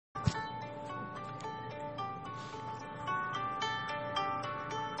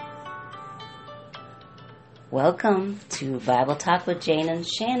Welcome to Bible Talk with Jane and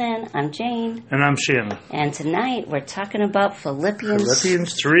Shannon. I'm Jane. And I'm Shannon. And tonight we're talking about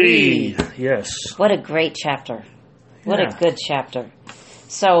Philippians 3. Yes. What a great chapter. What a good chapter.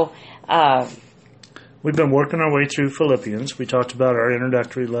 So, we've been working our way through Philippians. We talked about our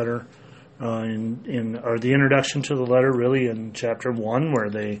introductory letter, or the introduction to the letter really in chapter 1,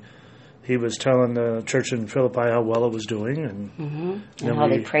 where he was telling the church in Philippi how well it was doing. And how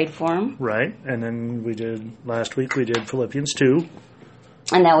they prayed for him. Right. And then last week we did Philippians 2.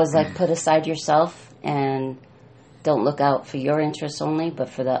 And that was like, put aside yourself and don't look out for your interests only, but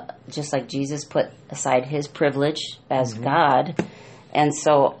just like Jesus put aside his privilege as God. And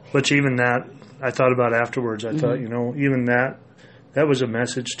so... Which even that, I thought about afterwards. I thought, even that was a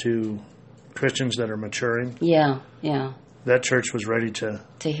message to Christians that are maturing. Yeah. That church was ready to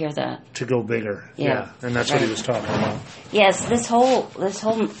hear that, to go bigger. Yeah. And that's what he was talking about. Yes, this whole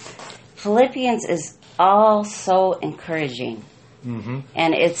Philippians is all so encouraging,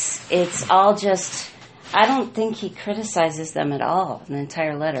 and it's all just. I don't think he criticizes them at all in the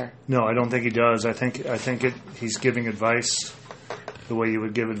entire letter. No, I don't think he does. I think he's giving advice the way you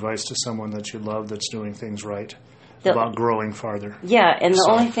would give advice to someone that you love that's doing things right, about growing farther. Yeah, and the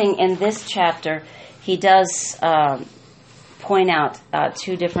only thing in this chapter, he does. Point out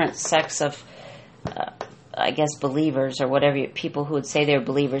two different sects of, believers or whatever, people who would say they're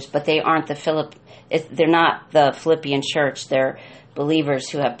believers, but they aren't they're not the Philippian church. They're believers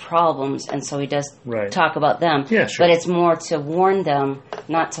who have problems, and so he does talk about them. Yeah, sure. But it's more to warn them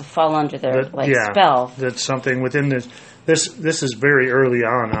not to fall under their spell. That's something within this. This is very early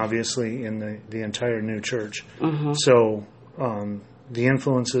on, obviously, in the entire new church. So the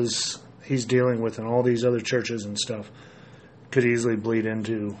influences he's dealing with in all these other churches and stuff could easily bleed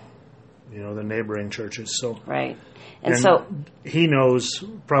into, the neighboring churches. So and so he knows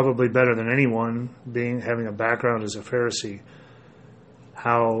probably better than anyone, having a background as a Pharisee,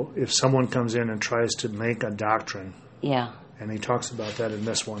 how if someone comes in and tries to make a doctrine, and he talks about that in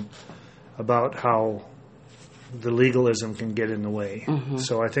this one, about how the legalism can get in the way.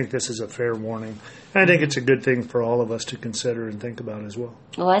 So I think this is a fair warning. And I think it's a good thing for all of us to consider and think about as well.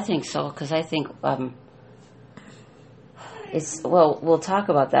 Well, I think so, because I think we'll talk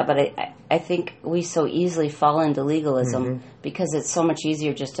about that, but I think we so easily fall into legalism because it's so much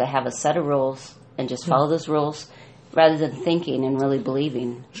easier just to have a set of rules and just follow those rules rather than thinking and really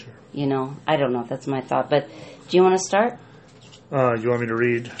believing. Sure. I don't know if that's my thought, but do you want to start? You want me to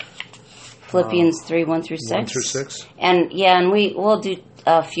read? Philippians 3, 1 through 6? 1 through 6. And we'll do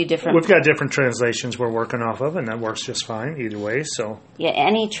a few different... We've got different translations we're working off of, and that works just fine either way, so... Yeah,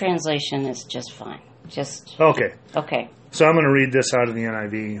 any translation is just fine. Okay. So I'm going to read this out of the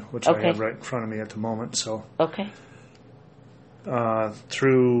NIV, which I have right in front of me at the moment. So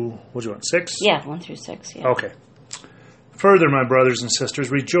through, what do you want, 6? Yeah, 1 through 6, yeah. Okay. Further, my brothers and sisters,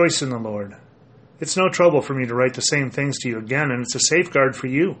 rejoice in the Lord. It's no trouble for me to write the same things to you again, and it's a safeguard for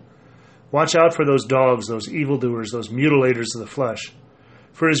you. Watch out for those dogs, those evildoers, those mutilators of the flesh.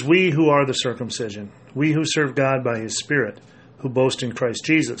 For it is we who are the circumcision, we who serve God by his Spirit, who boast in Christ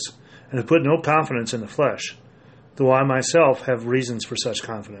Jesus, and who put no confidence in the flesh, though I myself have reasons for such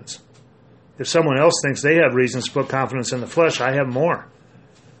confidence. If someone else thinks they have reasons to put confidence in the flesh, I have more.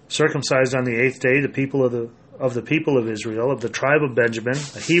 Circumcised on the 8th day, the people of the people of Israel, of the tribe of Benjamin,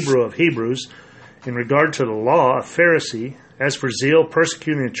 a Hebrew of Hebrews, in regard to the law, a Pharisee, as for zeal,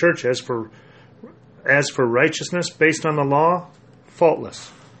 persecuting the church, as for righteousness based on the law,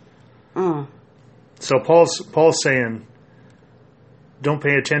 faultless. So Paul's saying, don't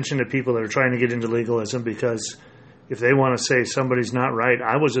pay attention to people that are trying to get into legalism, because if they want to say somebody's not right,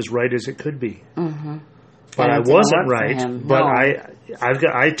 I was as right as it could be. But I wasn't right. But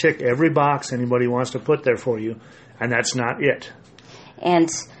I tick every box anybody wants to put there for you, and that's not it. And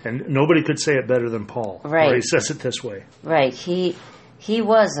nobody could say it better than Paul. Right. Or he says it this way. Right. He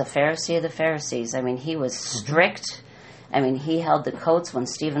was a Pharisee of the Pharisees. I mean, he was strict. I mean, he held the coats when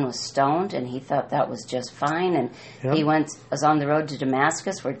Stephen was stoned, and he thought that was just fine. And he was on the road to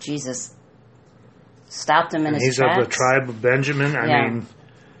Damascus, where Jesus stopped him in his tracks. He's of the tribe of Benjamin. I mean,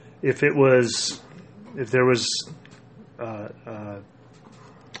 if there was a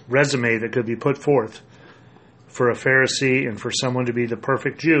resume that could be put forth for a Pharisee and for someone to be the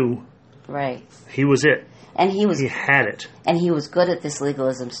perfect Jew, he was it. And he had it. And he was good at this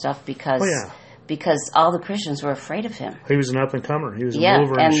legalism stuff because all the Christians were afraid of him. He was an up-and-comer. He was a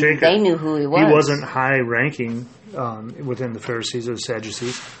mover and shaker. They knew who he was. He wasn't high-ranking within the Pharisees or the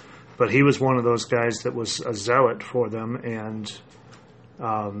Sadducees, but he was one of those guys that was a zealot for them, and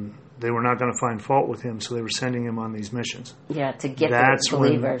they were not going to find fault with him, so they were sending him on these missions. Yeah, to get the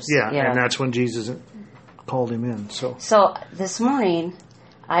believers. And that's when Jesus called him in. So this morning,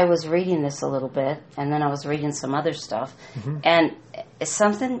 I was reading this a little bit, and then I was reading some other stuff, and it's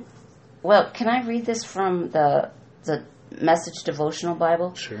something. Well, can I read this from the Message Devotional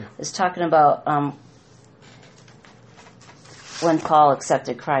Bible? Sure. It's talking about when Paul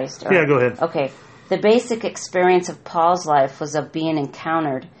accepted Christ. Yeah, go ahead. Okay. The basic experience of Paul's life was of being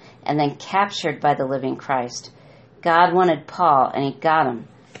encountered and then captured by the living Christ. God wanted Paul, and he got him.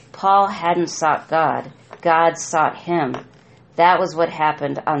 Paul hadn't sought God. God sought him. That was what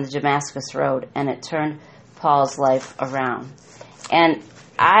happened on the Damascus Road, and it turned Paul's life around. And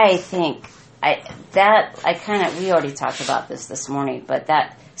I think we already talked about this morning, but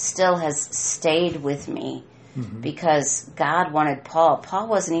that still has stayed with me because God wanted Paul. Paul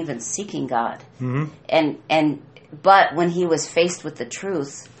wasn't even seeking God. But when he was faced with the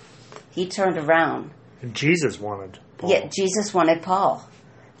truth, he turned around. And Jesus wanted Paul. Yeah, Jesus wanted Paul.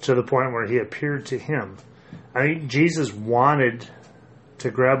 To the point where he appeared to him. I think Jesus wanted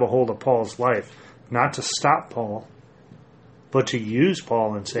to grab a hold of Paul's life, not to stop Paul, but to use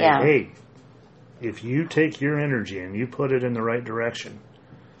Paul and say, hey, if you take your energy and you put it in the right direction,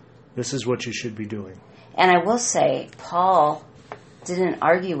 this is what you should be doing. And I will say, Paul didn't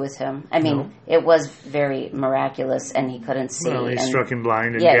argue with him. I mean, it was very miraculous, and he couldn't see. Well, he and, struck him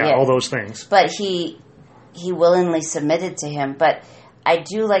blind, and all those things. But he willingly submitted to him. But I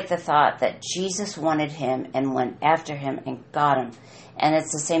do like the thought that Jesus wanted him and went after him and got him. And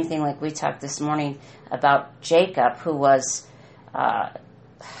it's the same thing like we talked this morning about Jacob, who was a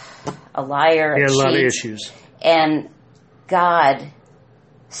liar, he had a lot of cheat. issues. And God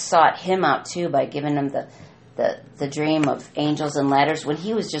sought him out too by giving him the dream of angels and ladders. When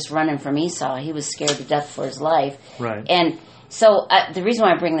he was just running from Esau, he was scared to death for his life. Right. And so the reason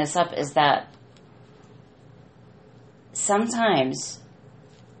why I bring this up is that sometimes,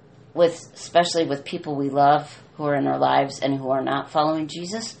 especially with people we love who are in our lives and who are not following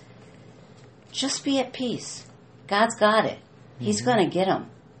Jesus, just be at peace. God's got it. He's going to get them.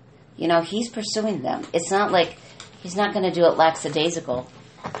 You know, he's pursuing them. It's not like he's not going to do it lackadaisical.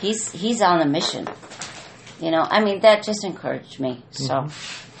 He's on a mission. You know, I mean, that just encouraged me. So,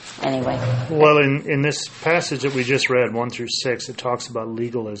 anyway. Well, in this passage that we just read, 1 through 6, it talks about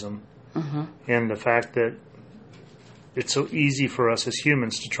legalism and the fact that it's so easy for us as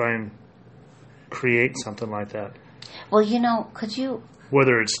humans to try and create something like that. Well, you know, could you...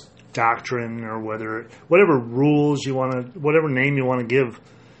 Whether it's doctrine or whatever rules you want to, whatever name you want to give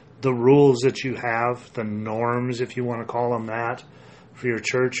the rules that you have, the norms, if you want to call them that, for your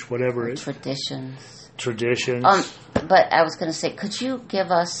church, whatever it is. Traditions. But I was going to say, could you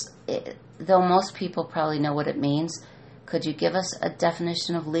give us, though most people probably know what it means, could you give us a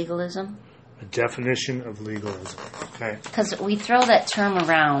definition of legalism? A definition of legalism. Okay. Because we throw that term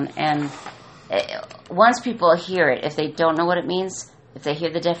around, and once people hear it, if they don't know what it means, if they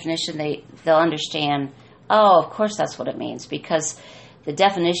hear the definition, they'll understand, oh, of course that's what it means, because the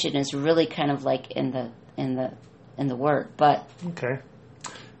definition is really kind of like in the word. But okay.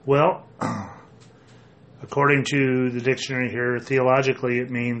 Well, according to the dictionary here, theologically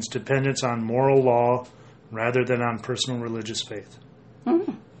it means dependence on moral law rather than on personal religious faith.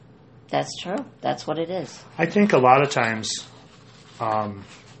 That's true. That's what it is. I think a lot of times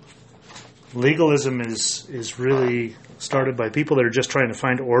legalism is really started by people that are just trying to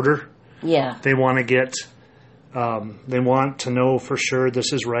find order. Yeah. They want to get... they want to know for sure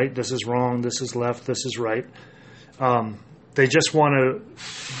this is right, this is wrong, this is left, this is right. They just want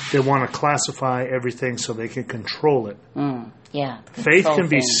to classify everything so they can control it. Yeah. Faith can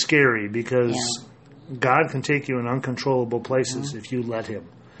be scary because God can take you in uncontrollable places if you let Him.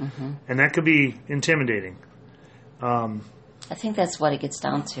 And that could be intimidating. I think that's what it gets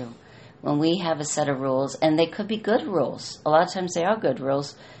down to. When we have a set of rules, and they could be good rules. A lot of times they are good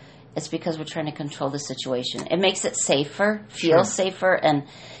rules. It's because we're trying to control the situation. It makes it safer, feels safer, and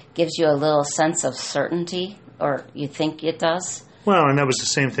gives you a little sense of certainty, or you think it does. Well, and that was the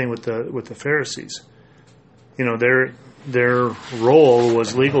same thing with the Pharisees. You know, their role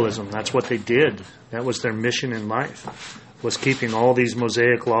was legalism. That's what they did. That was their mission in life, was keeping all these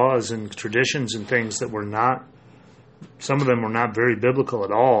Mosaic laws and traditions and things that were not, some of them were not very biblical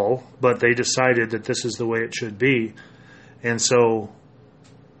at all, but they decided that this is the way it should be. And so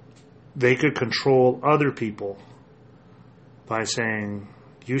they could control other people by saying,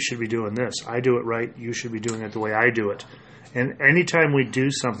 you should be doing this. I do it right. You should be doing it the way I do it. And anytime we do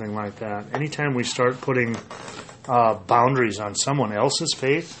something like that, anytime we start putting boundaries on someone else's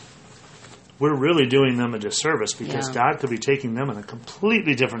faith, we're really doing them a disservice because God could be taking them in a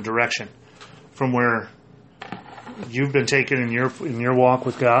completely different direction from where you've been taken in your walk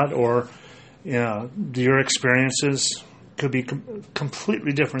with God, or your experiences could be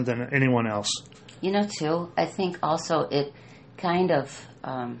completely different than anyone else. Too, I think also it kind of,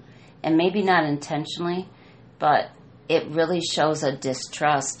 and maybe not intentionally, but it really shows a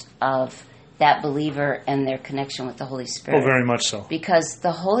distrust of that believer and their connection with the Holy Spirit. Oh, very much so. Because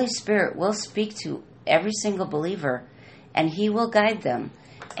the Holy Spirit will speak to every single believer, and He will guide them.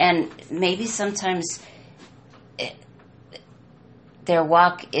 And maybe sometimes their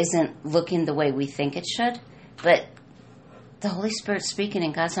walk isn't looking the way we think it should, but the Holy Spirit's speaking,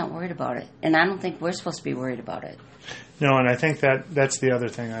 and God's not worried about it. And I don't think we're supposed to be worried about it. No, and I think that's the other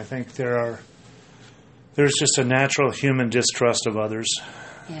thing. I think there's just a natural human distrust of others.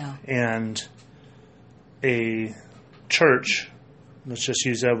 Yeah. And a church, let's just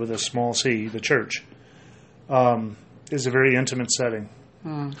use that with a small c, the church, is a very intimate setting.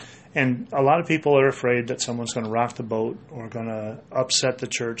 And a lot of people are afraid that someone's going to rock the boat or going to upset the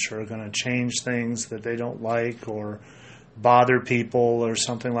church or going to change things that they don't like or bother people or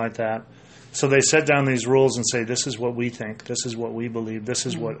something like that. So they set down these rules and say, this is what we think, this is what we believe, this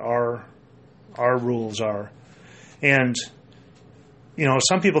is what our rules are. And,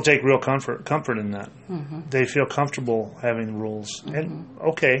 some people take real comfort in that. They feel comfortable having rules. And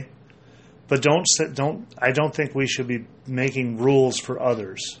okay, but I don't think we should be making rules for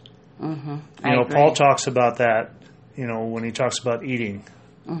others. Paul talks about that, when he talks about eating.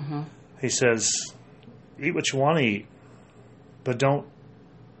 He says, eat what you want to eat, but don't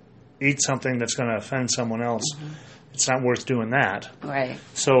eat something that's going to offend someone else. It's not worth doing that. Right.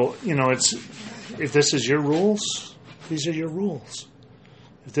 So, if this is your rules, these are your rules.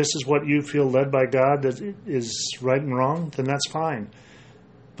 If this is what you feel led by God that is right and wrong, then that's fine.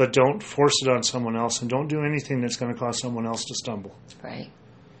 But don't force it on someone else, and don't do anything that's going to cause someone else to stumble. Right.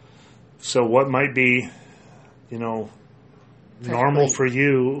 So what might be, normal for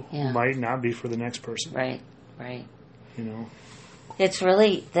you might not be for the next person. Right. It's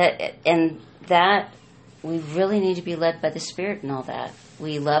really that we really need to be led by the Spirit and all that.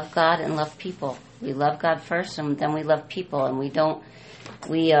 We love God and love people. We love God first, and then we love people, and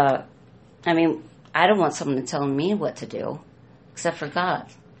I don't want someone telling me what to do, except for God.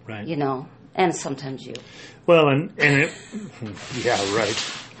 Right. And sometimes you. Well, and it, yeah,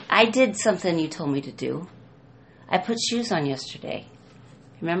 right. I did something you told me to do. I put shoes on yesterday.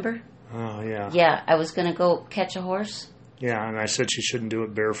 Remember? Oh, yeah. Yeah, I was going to go catch a horse. Yeah, and I said she shouldn't do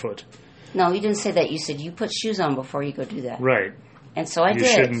it barefoot. No, you didn't say that. You said you put shoes on before you go do that. Right. And so I did. You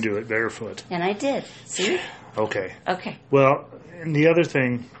shouldn't do it barefoot. And I did. See? Okay. Okay. Well, and the other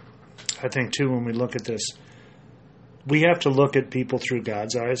thing, I think, too, when we look at this, we have to look at people through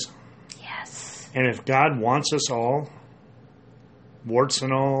God's eyes. Yes. And if God wants us all, warts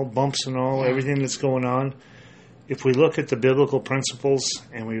and all, bumps and all, everything that's going on, if we look at the biblical principles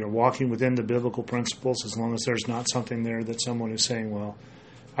and we are walking within the biblical principles, as long as there's not something there that someone is saying, well,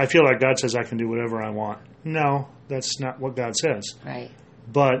 I feel like God says I can do whatever I want. No, that's not what God says. Right.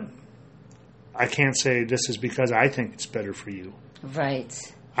 But I can't say this is because I think it's better for you. Right.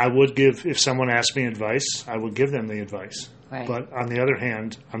 I would give, if someone asked me advice, I would give them the advice. Right. But on the other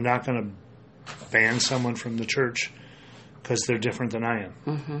hand, I'm not going to ban someone from the church because they're different than I am.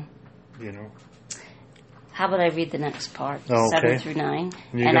 Mm-hmm. How about I read the next part, okay. 7 through 9?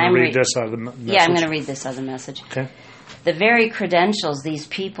 You're going to read this out of the message? Yeah, I'm going to read this out of the message. Okay. The very credentials these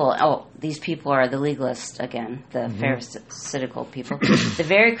people are the legalists again, the Pharisaical people. The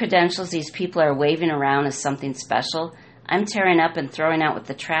very credentials these people are waving around as something special, I'm tearing up and throwing out with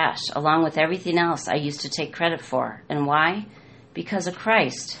the trash, along with everything else I used to take credit for. And why? Because of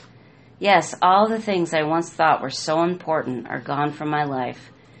Christ. Yes, all the things I once thought were so important are gone from my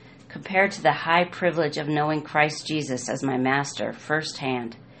life, compared to the high privilege of knowing Christ Jesus as my master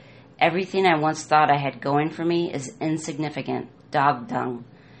firsthand. Everything I once thought I had going for me is insignificant, dog dung.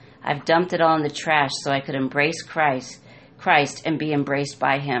 I've dumped it all in the trash so I could embrace Christ and be embraced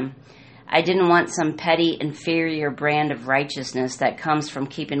by Him. I didn't want some petty, inferior brand of righteousness that comes from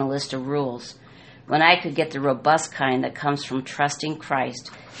keeping a list of rules, when I could get the robust kind that comes from trusting Christ,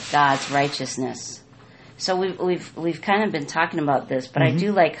 God's righteousness. So we've kind of been talking about this, but I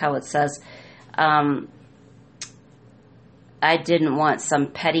do like how it says, I didn't want some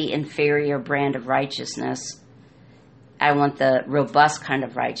petty, inferior brand of righteousness. I want the robust kind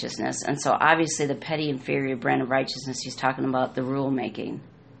of righteousness. And so obviously the petty, inferior brand of righteousness, he's talking about the rule making,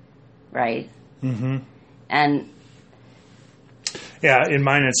 right? Mm-hmm. And yeah, in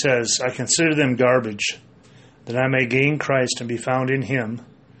mine it says, I consider them garbage, that I may gain Christ and be found in Him,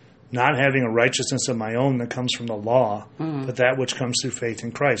 not having a righteousness of my own that comes from the law, but that which comes through faith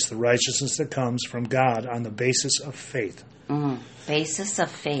in Christ, the righteousness that comes from God on the basis of faith. Basis of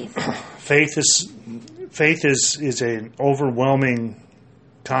faith. Faith is an overwhelming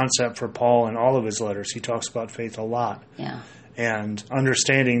concept for Paul in all of his letters. He talks about faith a lot. Yeah. And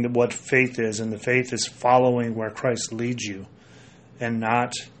understanding what faith is, and the faith is following where Christ leads you and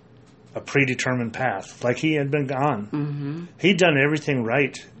not a predetermined path, like he had been on. Mm-hmm. He'd done everything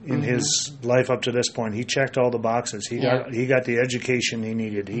right in his life up to this point. He checked all the boxes. He got the education he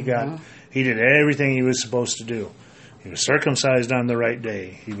needed. He did everything he was supposed to do. He was circumcised on the right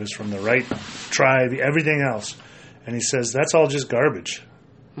day. He was from the right tribe, everything else. And he says that's all just garbage.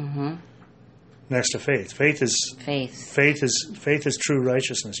 Mm-hmm. Next to faith. Faith is true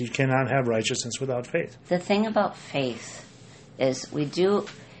righteousness. You cannot have righteousness without faith. The thing about faith is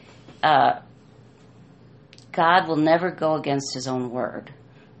God will never go against his own word.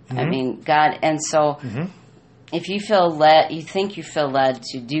 Mm-hmm. I mean, God, and so if you feel you think you feel led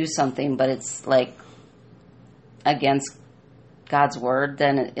to do something, but it's like against God's word,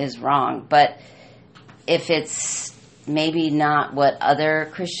 then it is wrong. But if it's maybe not what other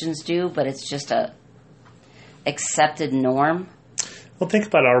Christians do, but it's just a accepted norm. Well, think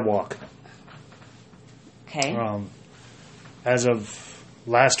about our walk. Okay. As of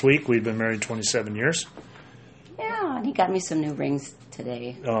last week, we've been married 27 years. Yeah, and he got me some new rings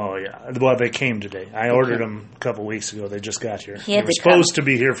today. Oh, yeah. Well, they came today. I ordered them a couple weeks ago. They just got here. They were supposed to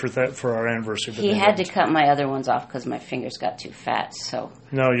be here for our anniversary. But he had to cut my other ones off because my fingers got too fat. So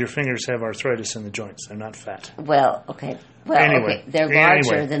no, your fingers have arthritis in the joints. They're not fat. Well, okay. Well, anyway, okay. They're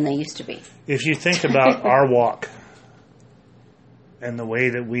larger than they used to be. If you think about our walk and the way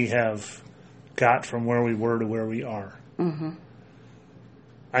that we have got from where we were to where we are,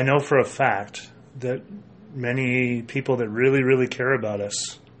 I know for a fact that many people that really, really care about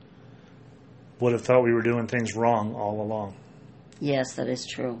us would have thought we were doing things wrong all along. Yes, that is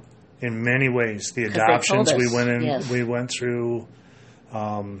true. In many ways, the adoptions we went through,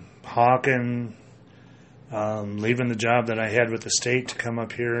 Hawken, leaving the job that I had with the state to come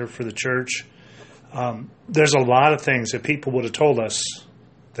up here for the church. There's a lot of things that people would have told us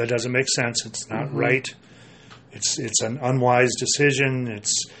that doesn't make sense. It's not right. It's an unwise decision.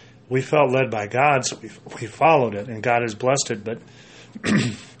 We felt led by God, so we followed it, and God has blessed it. But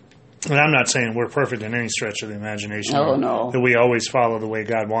and I'm not saying we're perfect in any stretch of the imagination. No. That we always follow the way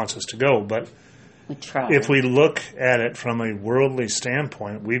God wants us to go. But we try. If we look at it from a worldly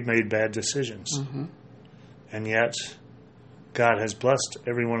standpoint, we've made bad decisions. And yet, God has blessed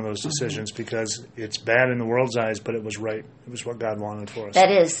every one of those decisions because it's bad in the world's eyes, but it was right. It was what God wanted for us.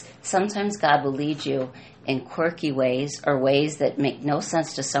 That is, sometimes God will lead you in quirky ways or ways that make no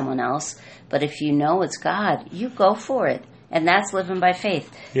sense to someone else. But if you know it's God, you go for it. And that's living by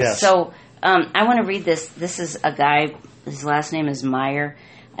faith. Yes. So I want to read this. This is a guy, his last name is Meyer.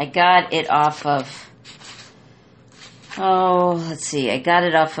 I got it off of, I got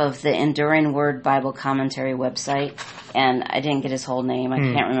it off of the Enduring Word Bible Commentary website. And I didn't get his whole name. I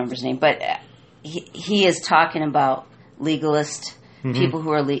can't remember his name. But he is talking about legalist people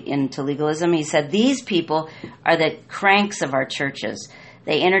who are into legalism. He said, these people are the cranks of our churches.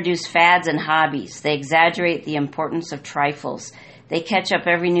 They introduce fads and hobbies. They exaggerate the importance of trifles. They catch up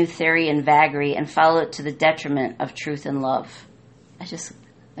every new theory and vagary and follow it to the detriment of truth and love. I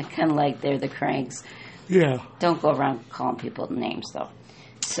kind of like they're the cranks. Yeah. Don't go around calling people names, though.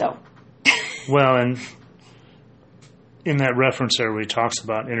 So. Well, and in that reference there where he talks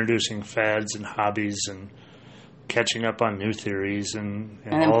about introducing fads and hobbies and catching up on new theories and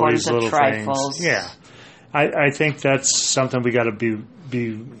all these little trifles. Things. Yeah. I think that's something we got to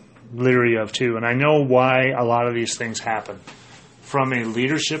be leery of too. And I know why a lot of these things happen. From a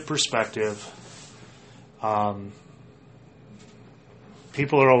leadership perspective,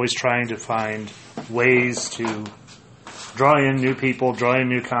 people are always trying to find ways to draw in new people, draw in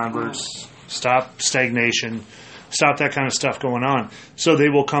new converts, stop stagnation, stop that kind of stuff going on. So they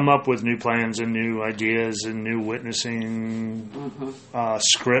will come up with new plans and new ideas and new witnessing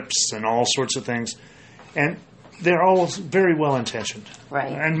scripts and all sorts of things. And they're all very well-intentioned.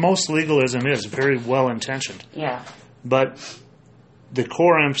 Right. And most legalism is very well-intentioned. Yeah. But the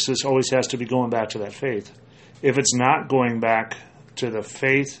core emphasis always has to be going back to that faith. If it's not going back to the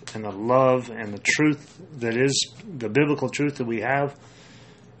faith and the love and the truth that is the biblical truth that we have,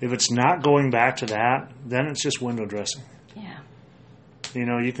 if it's not going back to that, then it's just window dressing. Yeah. You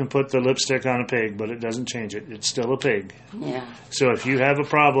know, you can put the lipstick on a pig, but it doesn't change it. It's still a pig. Yeah. So if you have a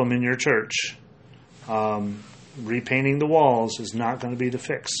problem in your church, repainting the walls is not going to be the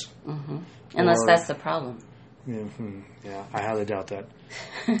fix. Unless that's the problem. Yeah, I highly doubt that.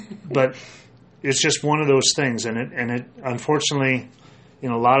 But it's just one of those things, and it unfortunately, a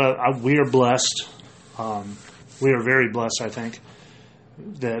lot of we are blessed. We are very blessed, I think,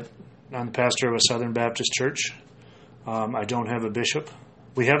 that I'm the pastor of a Southern Baptist church. I don't have a bishop.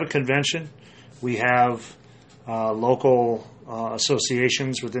 We have a convention. We have local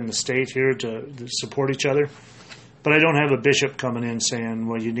associations within the state here to support each other. But I don't have a bishop coming in saying,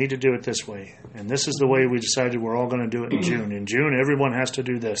 well, you need to do it this way. And this is the way we decided we're all going to do it in June. In June, everyone has to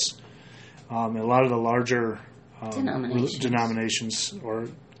do this. A lot of the larger denominations, or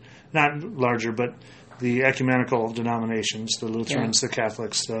not larger, but the ecumenical denominations, the Lutherans, the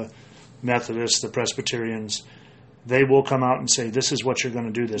Catholics, the Methodists, the Presbyterians, they will come out and say, this is what you're going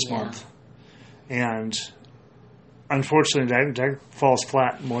to do this month. And unfortunately, that falls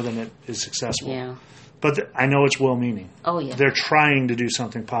flat more than it is successful. Yeah. But I know it's well-meaning. Oh, yeah. They're trying to do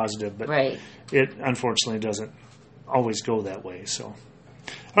something positive, but right. It unfortunately doesn't always go that way. So, all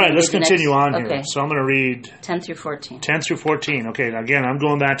right, let's continue on here. So I'm going to read 10 through 14. 10 through 14. Okay, again, I'm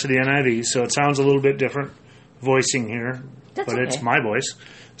going back to the NIV, so it sounds a little bit different voicing here, but it's my voice.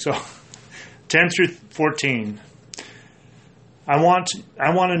 So 10 through 14. I want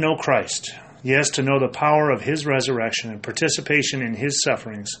to know Christ. Yes, to know the power of his resurrection and participation in his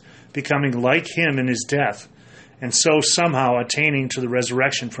sufferings, becoming like him in his death, and so somehow attaining to the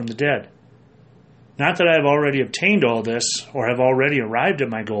resurrection from the dead. Not that I have already obtained all this, or have already arrived at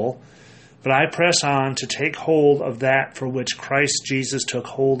my goal, but I press on to take hold of that for which Christ Jesus took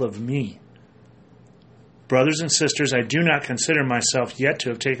hold of me. Brothers and sisters, I do not consider myself yet to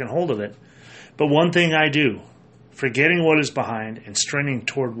have taken hold of it, but one thing I do, forgetting what is behind and straining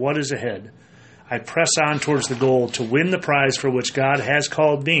toward what is ahead, I press on towards the goal to win the prize for which God has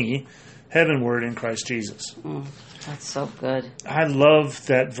called me heavenward in Christ Jesus. That's so good. I love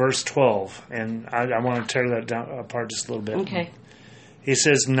that verse 12, and I want to tear that down apart just a little bit. Okay. He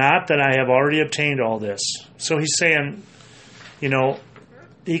says, not that I have already obtained all this. So he's saying,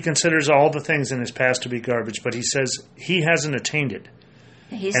 he considers all the things in his past to be garbage, but he says he hasn't attained it.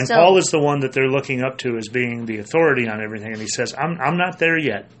 Paul is the one that they're looking up to as being the authority on everything, and he says, I'm not there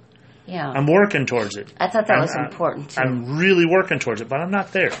yet. Yeah. I'm working towards it. I thought that was important, too. I'm really working towards it, but I'm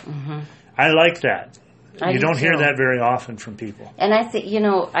not there. Mm-hmm. I like that. You don't hear too. that very often from people. And I think,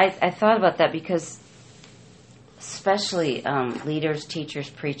 I thought about that because especially leaders, teachers,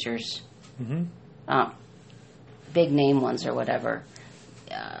 preachers, big name ones or whatever,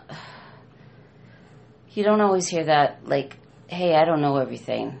 you don't always hear that, like, hey, I don't know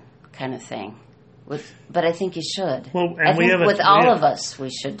everything kind of thing. But I think you should. Well, and I think with all of us, we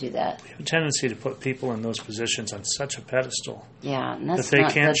should do that. We have a tendency to put people in those positions on such a pedestal. Yeah, and that's that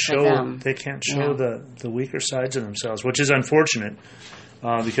not good for them. They can't show the weaker sides of themselves, which is unfortunate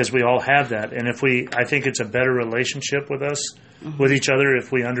because we all have that. And I think it's a better relationship with us, with each other,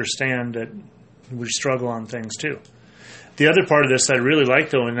 if we understand that we struggle on things too. The other part of this that I really like,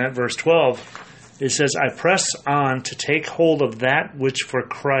 though, in that verse 12, it says, I press on to take hold of that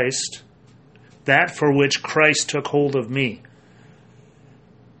for which Christ took hold of me.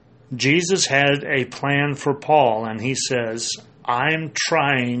 Jesus had a plan for Paul, and he says, I'm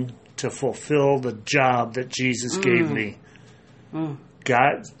trying to fulfill the job that Jesus gave me.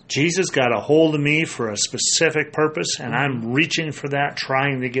 Jesus got a hold of me for a specific purpose, and I'm reaching for that,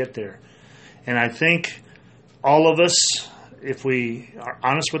 trying to get there. And I think all of us, if we are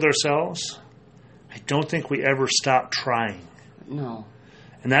honest with ourselves, I don't think we ever stop trying. No.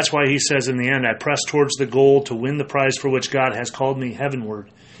 And that's why he says in the end, I press towards the goal to win the prize for which God has called me heavenward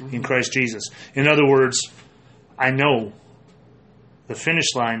in Christ Jesus. In other words, I know the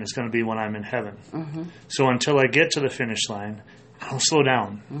finish line is going to be when I'm in heaven. So until I get to the finish line, I don't slow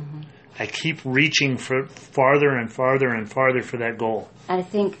down. I keep reaching for farther and farther and farther for that goal. I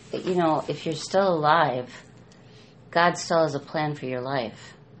think, if you're still alive, God still has a plan for your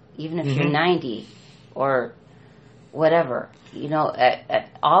life. Even if you're 90 or whatever,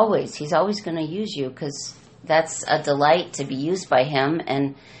 always, he's always going to use you because that's a delight to be used by him,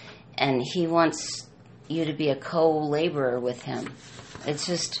 and he wants you to be a co-laborer with him. It's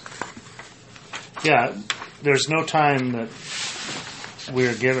just... Yeah, there's no time that we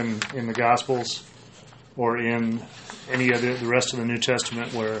are given in the Gospels or in any of the rest of the New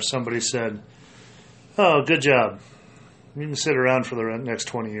Testament where somebody said, oh, good job. You can sit around for the next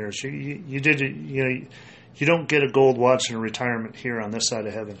 20 years. You don't get a gold watch and a retirement here on this side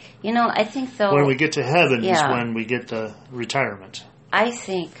of heaven. I think, though... When we get to heaven is when we get the retirement. I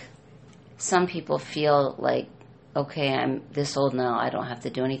think some people feel like, okay, I'm this old now, I don't have to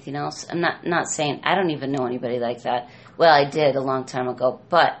do anything else. I'm not saying... I don't even know anybody like that. Well, I did a long time ago.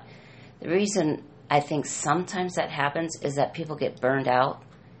 But the reason I think sometimes that happens is that people get burned out.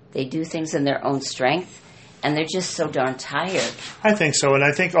 They do things in their own strength, and they're just so darn tired. I think so, and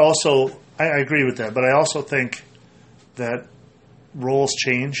I think also, I agree with that, but I also think that roles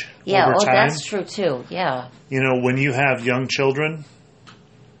change over time. That's true too, yeah. You know, when you have young children,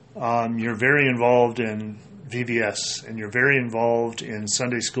 you're very involved in VBS, and you're very involved in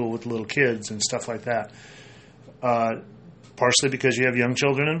Sunday school with little kids and stuff like that. Partially because you have young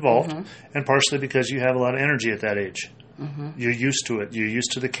children involved, and partially because you have a lot of energy at that age. You're used to it. You're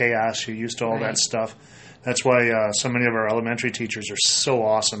used to the chaos. You're used to all that stuff. That's why so many of our elementary teachers are so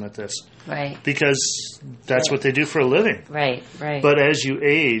awesome at this. Right. Because that's what they do for a living. Right. But as you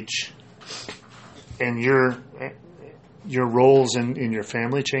age and your roles in your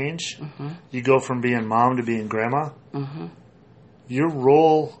family change, you go from being mom to being grandma, your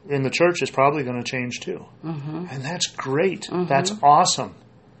role in the church is probably going to change too. And that's great. That's awesome.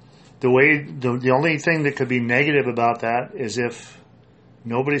 The only thing that could be negative about that is if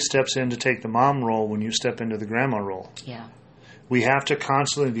nobody steps in to take the mom role when you step into the grandma role. Yeah. We have to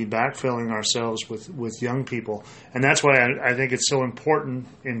constantly be backfilling ourselves with young people. And that's why I think it's so important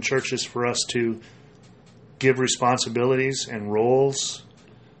in churches for us to give responsibilities and roles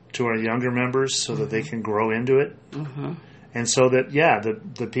to our younger members so that they can grow into it. And so that,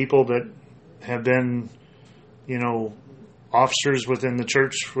 the people that have been, officers within the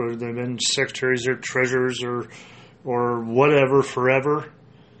church, where they've been secretaries or treasurers or whatever forever,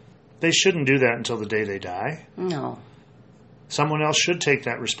 they shouldn't do that until the day they die. No. Someone else should take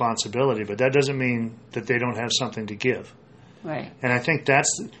that responsibility, but that doesn't mean that they don't have something to give. Right. And I think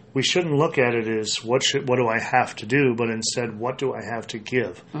we shouldn't look at it as what do I have to do, but instead, what do I have to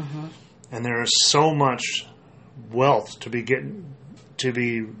give? And there is so much wealth to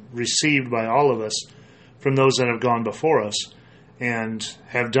be received by all of us from those that have gone before us and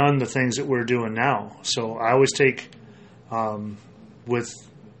have done the things that we're doing now. So I always take, with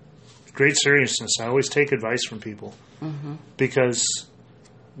great seriousness, I always take advice from people because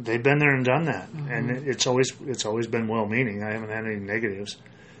they've been there and done that, and it's always been well-meaning. I haven't had any negatives,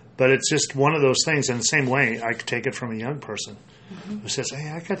 but it's just one of those things. In the same way, I could take it from a young person who says, "Hey,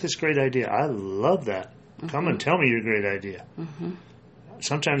 I got this great idea. I love that. Come and tell me your great idea."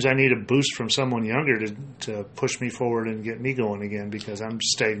 Sometimes I need a boost from someone younger to push me forward and get me going again because I'm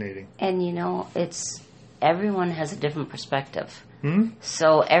stagnating. And everyone has a different perspective.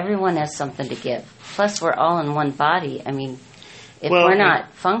 So everyone has something to give. Plus, we're all in one body. I mean, if we're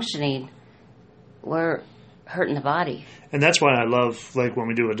not functioning, we're hurting the body. And that's why I love, like, when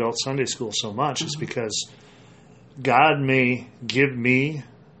we do adult Sunday school so much, is because God may give me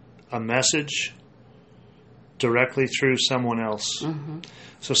a message directly through someone else.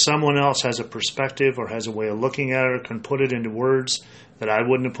 So someone else has a perspective or has a way of looking at it or can put it into words that I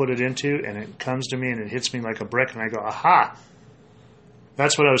wouldn't have put it into, and it comes to me and it hits me like a brick, and I go, aha!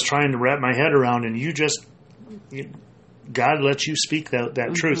 That's what I was trying to wrap my head around, and God lets you speak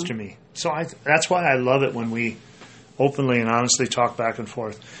that truth to me. So that's why I love it when we openly and honestly talk back and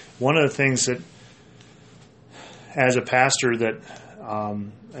forth. One of the things that, as a pastor, that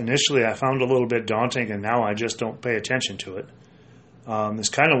initially I found a little bit daunting, and now I just don't pay attention to it, is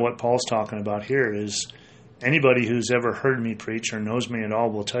kind of what Paul's talking about here. Is anybody who's ever heard me preach or knows me at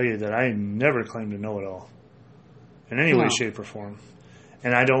all will tell you that I never claim to know it all in any way, shape, or form.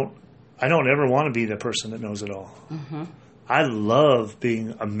 And I don't ever want to be the person that knows it all. I love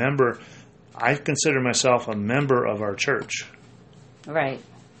being a member. I consider myself a member of our church. Right.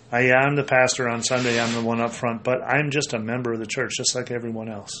 I'm the pastor on Sunday. I'm the one up front, but I'm just a member of the church, just like everyone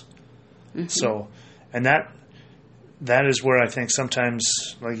else. So, and that is where I think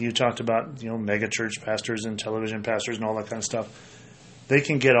sometimes, like you talked about, mega church pastors and television pastors and all that kind of stuff, they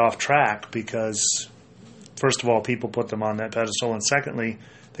can get off track because, first of all, people put them on that pedestal, and secondly,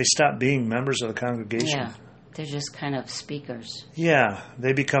 they stop being members of the congregation. Yeah, they're just kind of speakers. Yeah,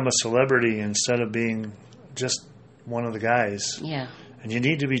 they become a celebrity instead of being just one of the guys. Yeah. And you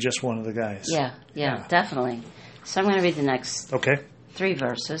need to be just one of the guys. Yeah, definitely. So I'm going to read the next 3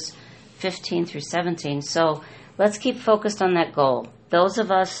 verses, 15 through 17. So let's keep focused on that goal. Those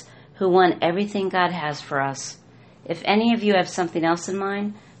of us who want everything God has for us. If any of you have something else in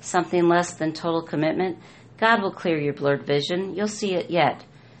mind, something less than total commitment, God will clear your blurred vision. You'll see it yet.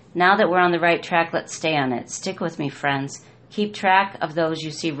 Now that we're on the right track, let's stay on it. Stick with me, friends. Keep track of those you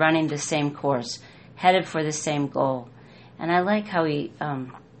see running the same course, headed for the same goal. And I like how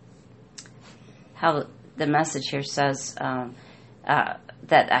how the message here says that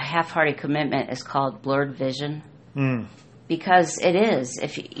a half-hearted commitment is called blurred vision. Because it is.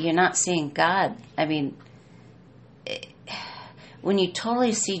 If you're not seeing God, I mean, when you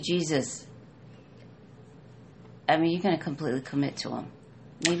totally see Jesus you're going to completely commit to them.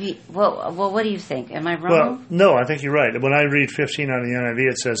 Maybe, well, what do you think? Am I wrong? Well, no, I think you're right. When I read 15 out of the NIV,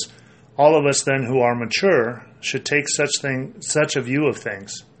 it says, all of us then who are mature should take such a view of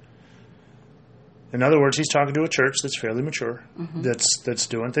things. In other words, he's talking to a church that's fairly mature, that's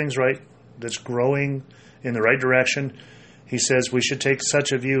doing things right, that's growing in the right direction. He says we should take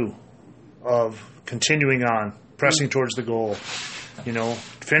such a view of continuing on, pressing towards the goal,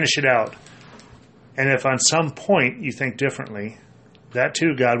 finish it out. And if on some point you think differently, that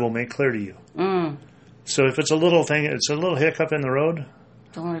too God will make clear to you. So if it's a little thing, it's a little hiccup in the road,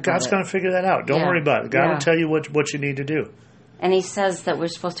 God's going to figure that out. Don't worry about it. God will tell you what you need to do. And he says that we're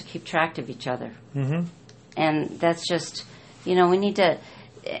supposed to keep track of each other. And that's just, we need to,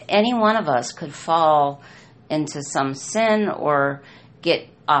 any one of us could fall into some sin or get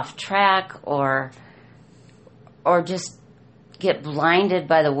off track or just get blinded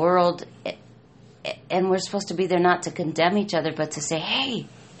by the world. And we're supposed to be there not to condemn each other, but to say,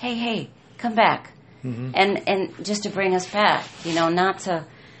 hey, come back. And just to bring us back, not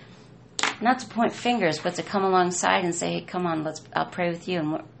to point fingers, but to come alongside and say, hey, come on, I'll pray with you,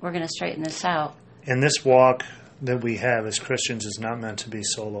 and we're going to straighten this out. And this walk that we have as Christians is not meant to be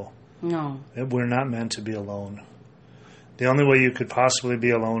solo. No. We're not meant to be alone. The only way you could possibly be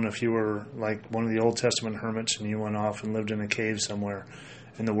alone if you were like one of the Old Testament hermits and you went off and lived in a cave somewhere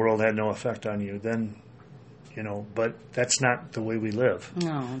and the world had no effect on you, then, but that's not the way we live.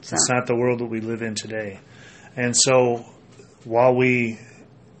 No, it's not the world that we live in today. And so while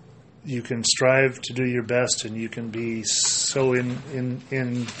you can strive to do your best and you can be so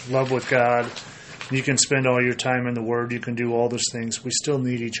in love with God, you can spend all your time in the Word, you can do all those things, we still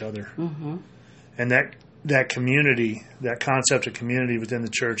need each other. And that community, that concept of community within the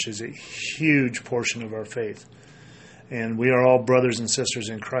church is a huge portion of our faith. And we are all brothers and sisters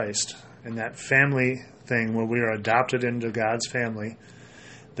in Christ. And that family thing, where we are adopted into God's family,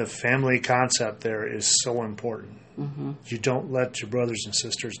 the family concept there is so important. You don't let your brothers and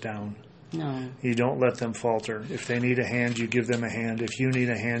sisters down. No. You don't let them falter. If they need a hand, you give them a hand. If you need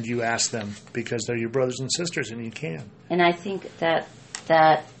a hand, you ask them, because they're your brothers and sisters, and you can. And I think that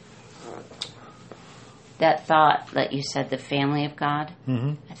thought that you said, the family of God,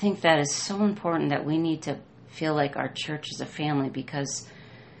 I think that is so important, that we need to feel like our church is a family, because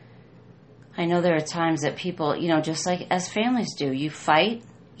I know there are times that people, just like as families do, you fight,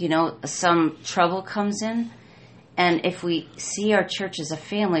 some trouble comes in, and if we see our church as a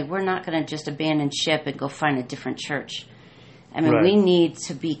family, we're not going to just abandon ship and go find a different church. Right. We need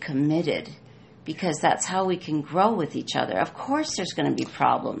to be committed, because that's how we can grow with each other. Of course there's going to be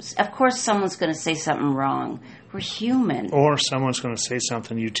problems. Of course someone's going to say something wrong. We're human. Or someone's going to say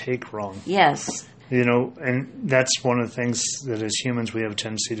something you take wrong. Yes. And that's one of the things that as humans we have a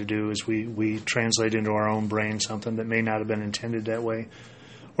tendency to do, is we translate into our own brain something that may not have been intended that way.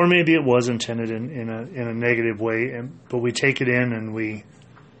 Or maybe it was intended in a negative way, but we take it in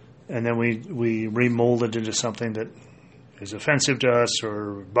and then we remold it into something that is offensive to us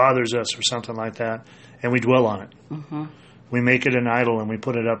or bothers us or something like that, and we dwell on it. We make it an idol and we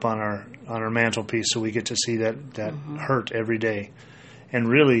put it up on our mantelpiece, so we get to see that hurt every day. And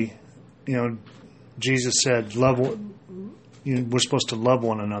really, Jesus said, we're supposed to love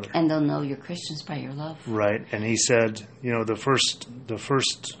one another. And they'll know you're Christians by your love. Right. And he said, the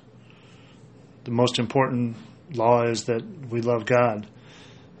most important law is that we love God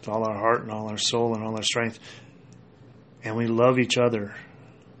with all our heart and all our soul and all our strength. And we love each other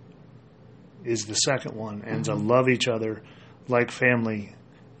is the second one. And to love each other like family.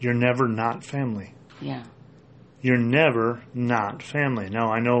 You're never not family. Yeah. You're never not family.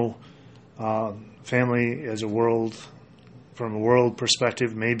 Now, I know family as from a world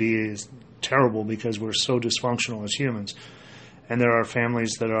perspective, maybe is terrible because we're so dysfunctional as humans. And there are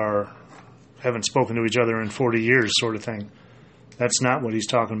families that haven't spoken to each other in 40 years sort of thing. That's not what he's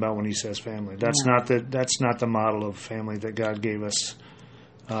talking about when he says family. That's not the model of family that God gave us,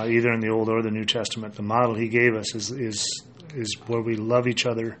 either in the Old or the New Testament. The model he gave us is where we love each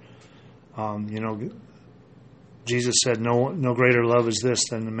other. Jesus said, no greater love is this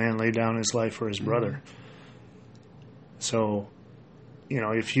than the man lay down his life for his brother. So,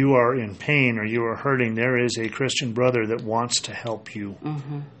 if you are in pain or you are hurting, there is a Christian brother that wants to help you.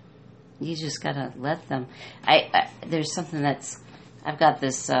 You just got to let them. There's something I've got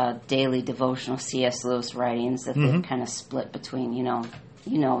this daily devotional C.S. Lewis writings that they've kind of split between,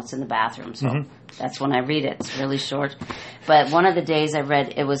 it's in the bathroom, so that's when I read it. It's really short. But one of the days I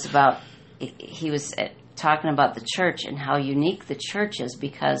read, it was about, he was talking about the church and how unique the church is,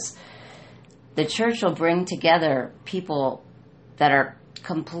 because the church will bring together people that are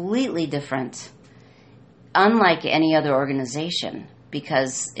completely different unlike any other organization,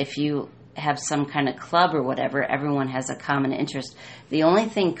 because if you have some kind of club or whatever, everyone has a common interest. The only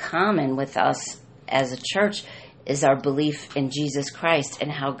thing common with us as a church is our belief in Jesus Christ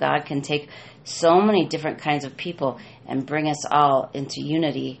and how God can take so many different kinds of people and bring us all into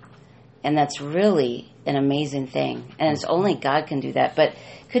unity. And that's really an amazing thing. And it's only God can do that. But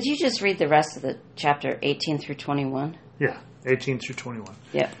could you just read the rest of the chapter 18 through 21? Yeah, 18 through 21.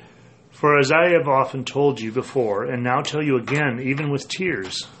 Yeah. For as I have often told you before, and now tell you again, even with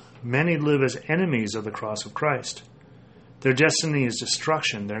tears, many live as enemies of the cross of Christ. Their destiny is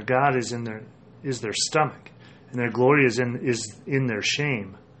destruction. Their God is their stomach, and their glory is in their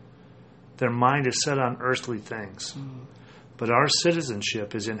shame. Their mind is set on earthly things. But our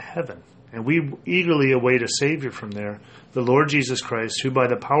citizenship is in heaven, and we eagerly await a Savior from there, the Lord Jesus Christ, who by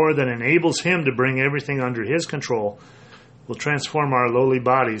the power that enables him to bring everything under his control will transform our lowly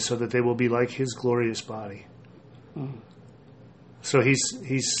bodies so that they will be like his glorious body. So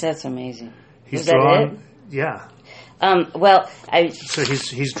he's that's amazing. He's Is that drawn, it? yeah. So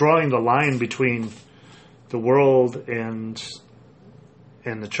he's drawing the line between the world and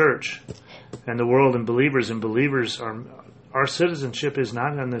the church, and the world and believers. And believers our citizenship is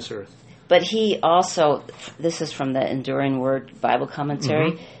not on this earth. But he also, this is from the Enduring Word Bible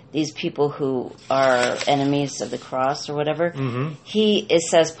Commentary, these people who are enemies of the cross or whatever, it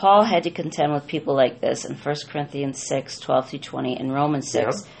says Paul had to contend with people like this in 1 Corinthians 6, 12 through 20, and Romans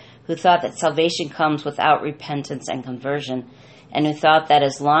 6, who thought that salvation comes without repentance and conversion, and who thought that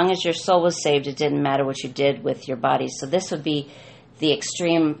as long as your soul was saved, it didn't matter what you did with your body. So this would be the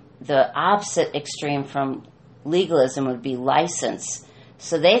extreme, the opposite extreme from legalism would be license.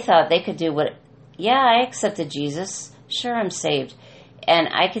 So they thought they could do I accepted Jesus. Sure, I'm saved. And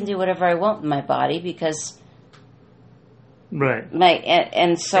I can do whatever I want with my body because... Right.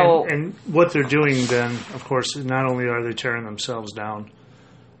 And so... And what they're doing then, of course, not only are they tearing themselves down,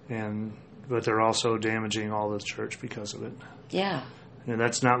 but they're also damaging all the church because of it. Yeah. And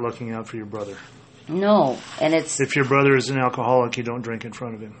that's not looking out for your brother. No. And it's... If your brother is an alcoholic, you don't drink in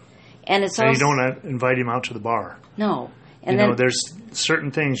front of him. And it's also... you don't invite him out to the bar. No. And there's certain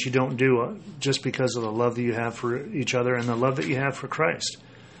things you don't do just because of the love that you have for each other and the love that you have for Christ.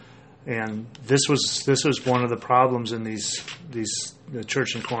 And this was one of the problems in the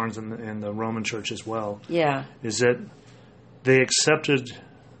church in Corinth and the Roman church as well. Yeah, is that they accepted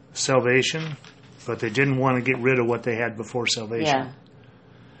salvation, but they didn't want to get rid of what they had before salvation. Yeah.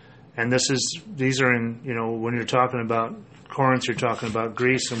 And these are in when you're talking about Corinth, you're talking about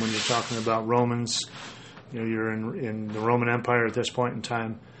Greece, and when you're talking about Romans. You're in the Roman Empire at this point in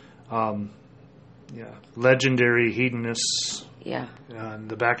time. Legendary hedonists. Yeah.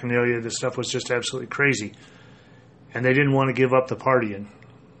 The Bacchanalia, this stuff was just absolutely crazy. And they didn't want to give up the partying.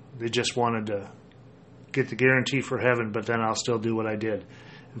 They just wanted to get the guarantee for heaven, but then I'll still do what I did.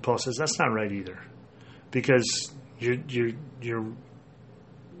 And Paul says, that's not right either. Because it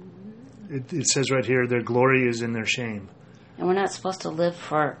says right here, their glory is in their shame. And we're not supposed to live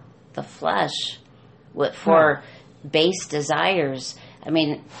for the flesh. For base desires. I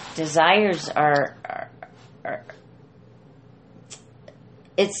mean, desires are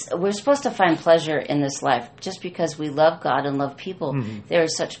we're supposed to find pleasure in this life just because we love God and love people. There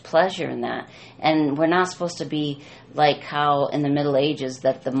is such pleasure in that. And we're not supposed to be like how in the Middle Ages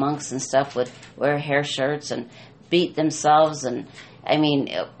that the monks and stuff would wear hair shirts and beat themselves and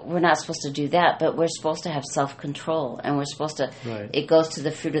we're not supposed to do that, but we're supposed to have self-control, and we're supposed to, it goes to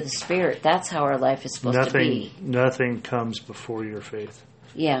the fruit of the Spirit. That's how our life is supposed to be. Nothing comes before your faith.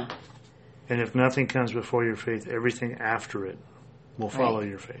 Yeah. And if nothing comes before your faith, everything after it will follow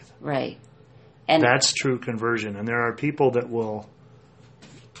your faith. Right. And that's true conversion. And there are people that will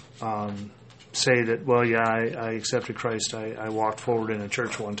say that, I accepted Christ. I walked forward in a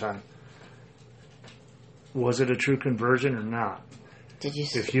church one time. Was it a true conversion or not?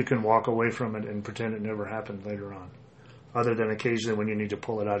 If you can walk away from it and pretend it never happened later on, other than occasionally when you need to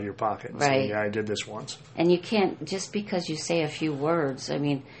pull it out of your pocket and say, I did this once. And you can't, just because you say a few words,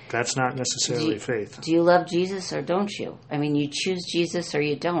 that's not necessarily faith. Do you love Jesus or don't you? You choose Jesus or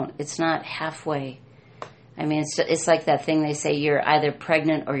you don't. It's not halfway. It's like that thing they say, you're either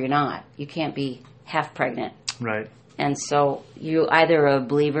pregnant or you're not. You can't be half pregnant. Right. And so you're either a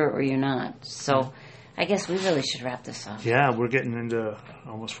believer or you're not. So... I guess we really should wrap this up. Yeah, we're getting into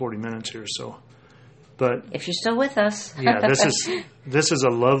almost 40 minutes here, but if you're still with us. this is a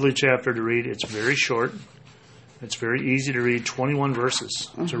lovely chapter to read. It's very short. It's very easy to read, 21 verses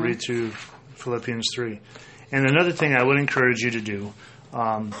to read through Philippians 3. And another thing I would encourage you to do,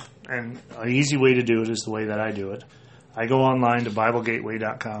 and an easy way to do it is the way that I do it. I go online to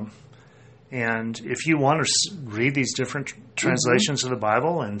BibleGateway.com, And if you want to read these different translations of the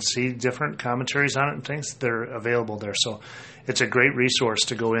Bible and see different commentaries on it and things, they're available there. So it's a great resource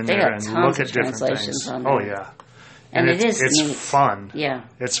to go in there and look at different things. Oh, yeah. And it's fun. Yeah.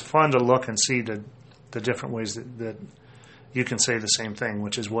 It's fun to look and see the different ways that you can say the same thing,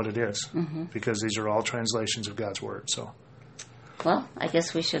 which is what it is, because these are all translations of God's Word. So, well, I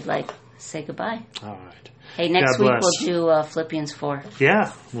guess we should say goodbye. All right. Hey, next week we'll do Philippians 4.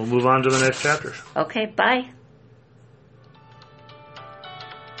 Yeah, we'll move on to the next chapter. Okay, bye.